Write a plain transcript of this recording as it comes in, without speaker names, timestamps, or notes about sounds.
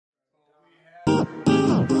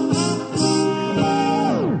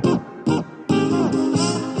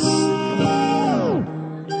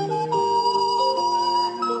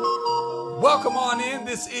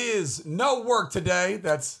This is No Work Today.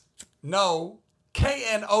 That's No,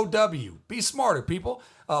 K-N-O-W. Be smarter, people.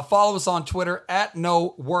 Follow us on Twitter at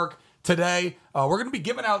No Work Today. We're going to be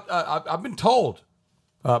giving out, I've been told,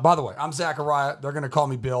 by the way, I'm Zachariah. They're going to call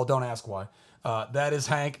me Bill. Don't ask why. That is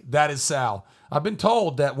Hank. That is Sal. I've been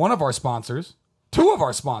told that one of our sponsors, two of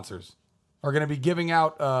our sponsors, are going to be giving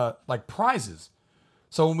out like prizes.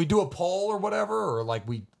 So when we do a poll or whatever, or like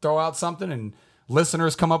we throw out something and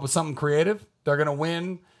listeners come up with something creative, they're going to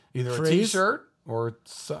win either a t-shirt or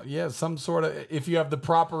some sort of, if you have the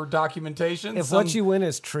proper documentation. If what you win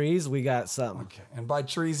is trees, we got something. Okay. And by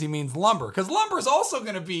trees, he means lumber, because lumber is also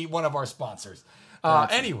going to be one of our sponsors.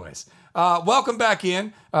 Anyways, welcome back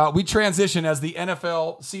in. We transition as the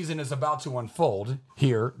NFL season is about to unfold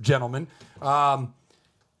here, gentlemen. Are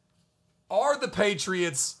the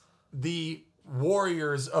Patriots the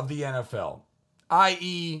Warriors of the NFL?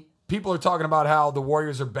 I.e., people are talking about how the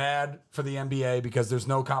Warriors are bad for the NBA because there's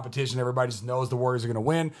no competition. Everybody just knows the Warriors are going to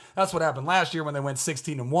win. That's what happened last year when they went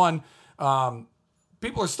 16-1.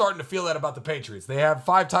 People are starting to feel that about the Patriots. They have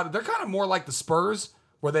 5 titles. They're kind of more like the Spurs,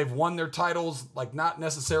 where they've won their titles, like not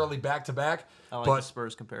necessarily back-to-back. I like the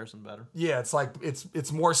Spurs comparison better. Yeah, it's like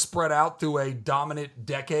it's more spread out through a dominant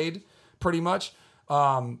decade, pretty much.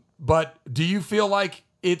 But do you feel like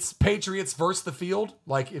it's Patriots versus the field?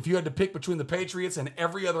 Like, if you had to pick between the Patriots and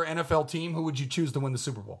every other NFL team, who would you choose to win the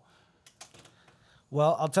Super Bowl?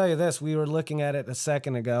 Well, I'll tell you this. We were looking at it a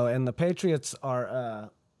second ago, and the Patriots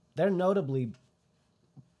are they're notably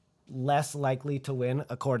less likely to win,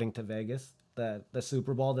 according to Vegas, the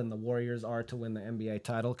Super Bowl than the Warriors are to win the NBA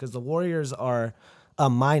title, because the Warriors are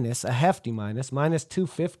a hefty minus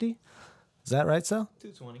 250. Is that right, Sal?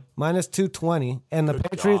 220. Minus 220, and the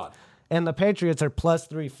Patriots. God. And the Patriots are plus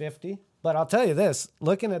 350. But I'll tell you this,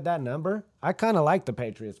 looking at that number, I kind of like the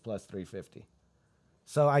Patriots plus 350.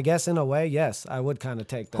 So I guess in a way, yes, I would kind of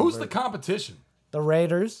take them. Who's the competition? The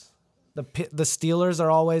Raiders. The Steelers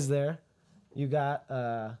are always there. You got,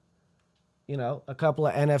 a couple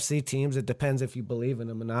of NFC teams. It depends if you believe in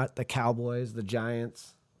them or not. The Cowboys, the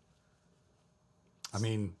Giants. I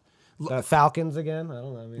mean, The Falcons again. I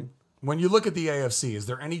don't know. when you look at the AFC, is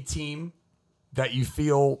there any team that you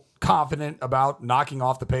feel confident about knocking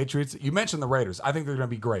off the Patriots? You mentioned the Raiders. I think they're going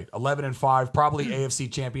to be great. 11-5, probably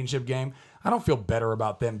AFC Championship game. I don't feel better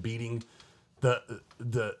about them beating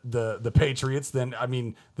the Patriots than,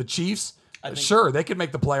 the Chiefs. Sure, they could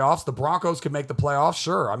make the playoffs. The Broncos could make the playoffs.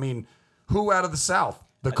 Sure. Who out of the South?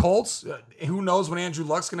 The Colts? Who knows when Andrew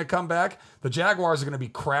Luck's going to come back? The Jaguars are going to be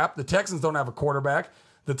crap. The Texans don't have a quarterback.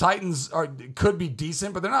 The Titans could be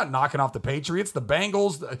decent, but they're not knocking off the Patriots. The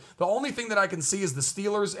Bengals, the only thing that I can see is the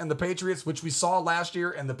Steelers and the Patriots, which we saw last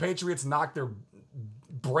year, and the Patriots knocked their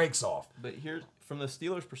brakes off. But from the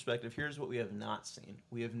Steelers' perspective, here's what we have not seen.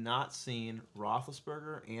 We have not seen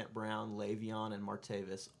Roethlisberger, Ant Brown, Le'Veon, and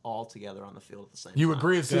Martavis all together on the field at the same time. You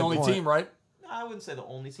agree it's the only team, right? I wouldn't say the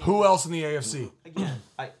only team. Who else in the AFC? Again,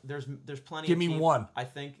 there's plenty. Give of me teams. one. I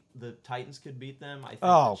think the Titans could beat them. I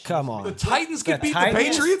think come on. The Titans could beat Titans?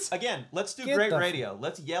 the Patriots? Again, let's do great radio.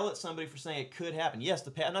 Let's yell at somebody for saying it could happen. Yes,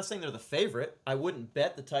 I'm not saying they're the favorite. I wouldn't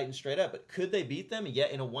bet the Titans straight up, but could they beat them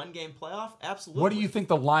yet in a one-game playoff? Absolutely. What do you think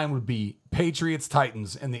the line would be? Patriots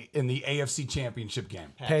Titans in the AFC Championship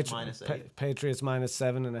game. minus 8. Patriots minus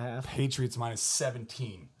 7.5. Patriots minus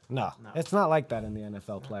 17. No, it's not like that in the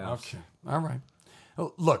NFL playoffs. Okay. All right.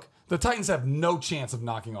 Look, the Titans have no chance of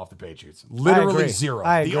knocking off the Patriots. Literally zero.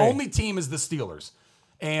 I the agree. only team is the Steelers.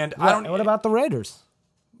 And What about the Raiders?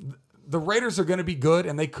 The Raiders are going to be good,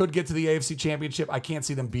 and they could get to the AFC Championship. I can't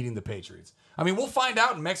see them beating the Patriots. We'll find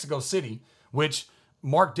out in Mexico City, which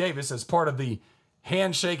Mark Davis, as part of the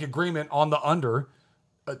handshake agreement on the under,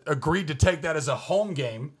 agreed to take that as a home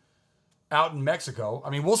game out in Mexico.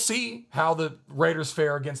 We'll see how the Raiders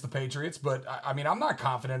fare against the Patriots, but I'm not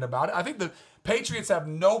confident about it. I think the Patriots have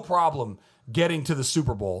no problem getting to the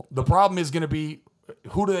Super Bowl. The problem is going to be,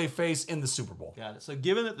 who do they face in the Super Bowl? Got it. So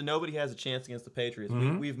given that nobody has a chance against the Patriots,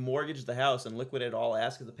 we've mortgaged the house and liquidated all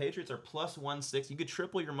assets. Because the Patriots are plus 160. You could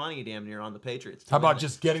triple your money damn near on the Patriots. How about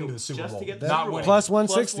just getting to the Super just Bowl? To get the Not Super Bowl. winning. Plus Plus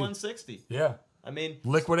 160. 160. Yeah.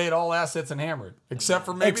 Liquidate all assets and hammer it, except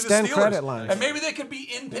for maybe Extend the Steelers. credit lines. And maybe they could be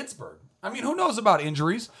in Pittsburgh. Who knows about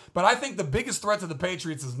injuries? But I think the biggest threat to the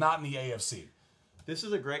Patriots is not in the AFC. This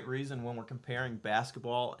is a great reason when we're comparing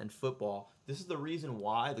basketball and football. This is the reason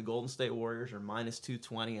why the Golden State Warriors are minus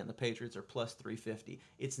 220 and the Patriots are plus 350.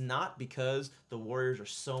 It's not because the Warriors are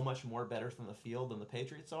so much more better from the field than the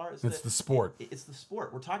Patriots are. It's the sport. It's the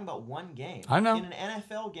sport. We're talking about one game. I know. In an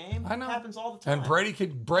NFL game, I know. It happens all the time. And Brady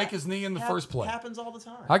could break his knee in the first play. Happens all the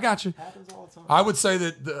time. I got you. Happens all the time. I would say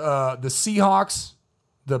that the Seahawks,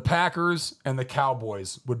 the Packers and the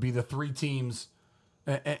Cowboys would be the three teams,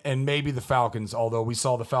 and maybe the Falcons, although we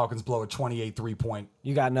saw the Falcons blow a 28 3-point.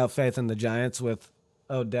 You got no faith in the Giants with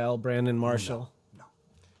Odell, Brandon Marshall? No.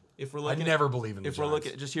 If we're I looking, never believe in the if Giants, we're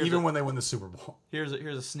looking, just here's even a- when they win the Super Bowl. Here's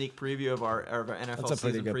a sneak preview of our That's NFL a pretty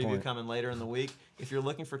season good preview point. coming later in the week. If you're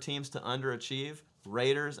looking for teams to underachieve,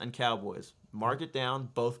 Raiders and Cowboys. Mark it down.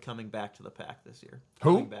 Both coming back to the pack this year.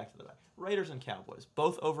 Who? Coming back to the pack. Raiders and Cowboys.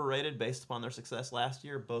 Both overrated based upon their success last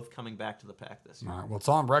year. Both coming back to the pack this year. All right, well, it's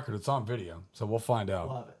on record. It's on video, so we'll find out.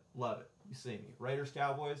 Love it. Love it. You see me. Raiders,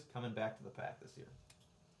 Cowboys coming back to the pack this year.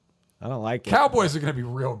 I don't like it. Cowboys are going to be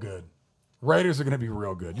real good. Raiders are going to be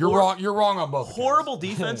real good. You're wrong. You're wrong on both. Horrible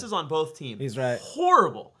defenses on both teams. He's right.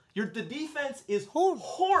 Horrible. The defense is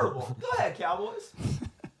horrible. Go ahead, Cowboys.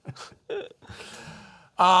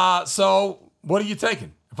 So what are you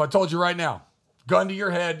taking? If I told you right now, gun to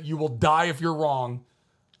your head, you will die if you're wrong.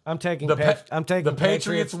 I'm taking. I'm taking the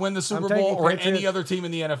Patriots win the I'm Super taking Bowl or Patriots any other team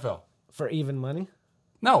in the NFL. for even money.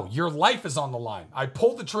 No, your life is on the line. I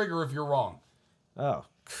pulled the trigger if you're wrong. Oh,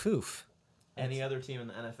 coof. Any other team in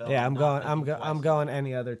the NFL? Yeah, I'm not going. thinking I'm twice. going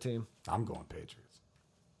any other team. I'm going Patriots.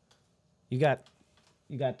 You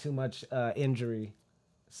got too much injury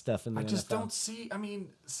stuff in the I just NFL. don't see. I mean,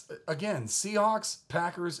 again, Seahawks,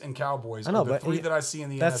 Packers, and Cowboys I know, are the but three that I see in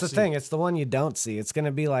the That's NFC. the thing. It's the one you don't see. It's going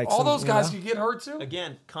to be like All those guys You know? could get hurt too.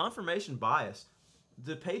 Again, confirmation bias.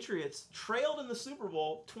 The Patriots trailed in the Super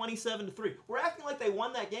Bowl 27-3. We're acting like they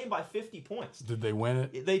won that game by 50 points. Did they win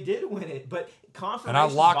it? They did win it, but confirmation And I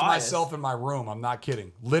locked bias. myself in my room. I'm not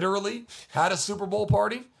kidding. Literally had a Super Bowl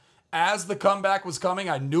party. As the comeback was coming,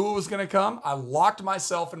 I knew it was going to come. I locked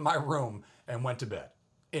myself in my room and went to bed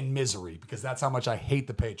in misery because that's how much I hate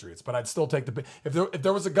the Patriots. But I'd still take the if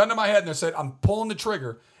there was a gun to my head and they said I'm pulling the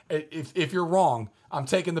trigger. If you're wrong, I'm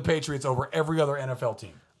taking the Patriots over every other NFL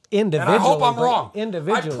team. Individually, And I hope I'm but wrong.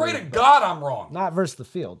 Individually, I pray to but God I'm wrong. not versus the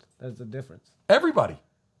field. That's the difference. Everybody.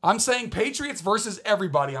 I'm saying Patriots versus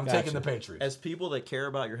everybody. I'm Gotcha. taking the Patriots. As people that care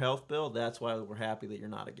about your health, Bill, that's why we're happy that you're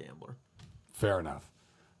not a gambler. Fair enough.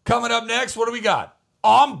 Coming up next, what do we got?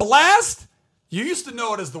 On blast? You used to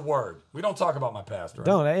know it as the word. We don't talk about my past, right?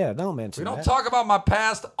 Don't mention We don't that. talk about my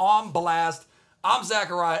past on blast. I'm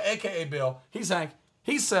Zachariah, a.k.a. Bill. He's Hank.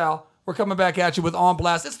 He's Sal. We're coming back at you with On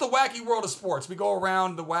Blast. It's the wacky world of sports. We go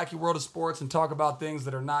around the wacky world of sports and talk about things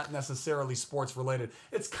that are not necessarily sports related.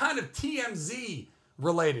 It's kind of TMZ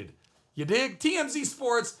related. You dig? TMZ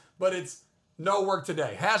sports, but it's no work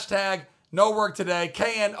today. Hashtag no work today.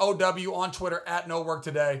 KNOW on Twitter at no work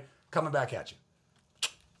today. Coming back at you.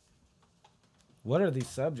 What are these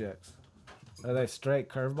subjects? Are they straight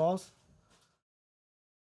curveballs?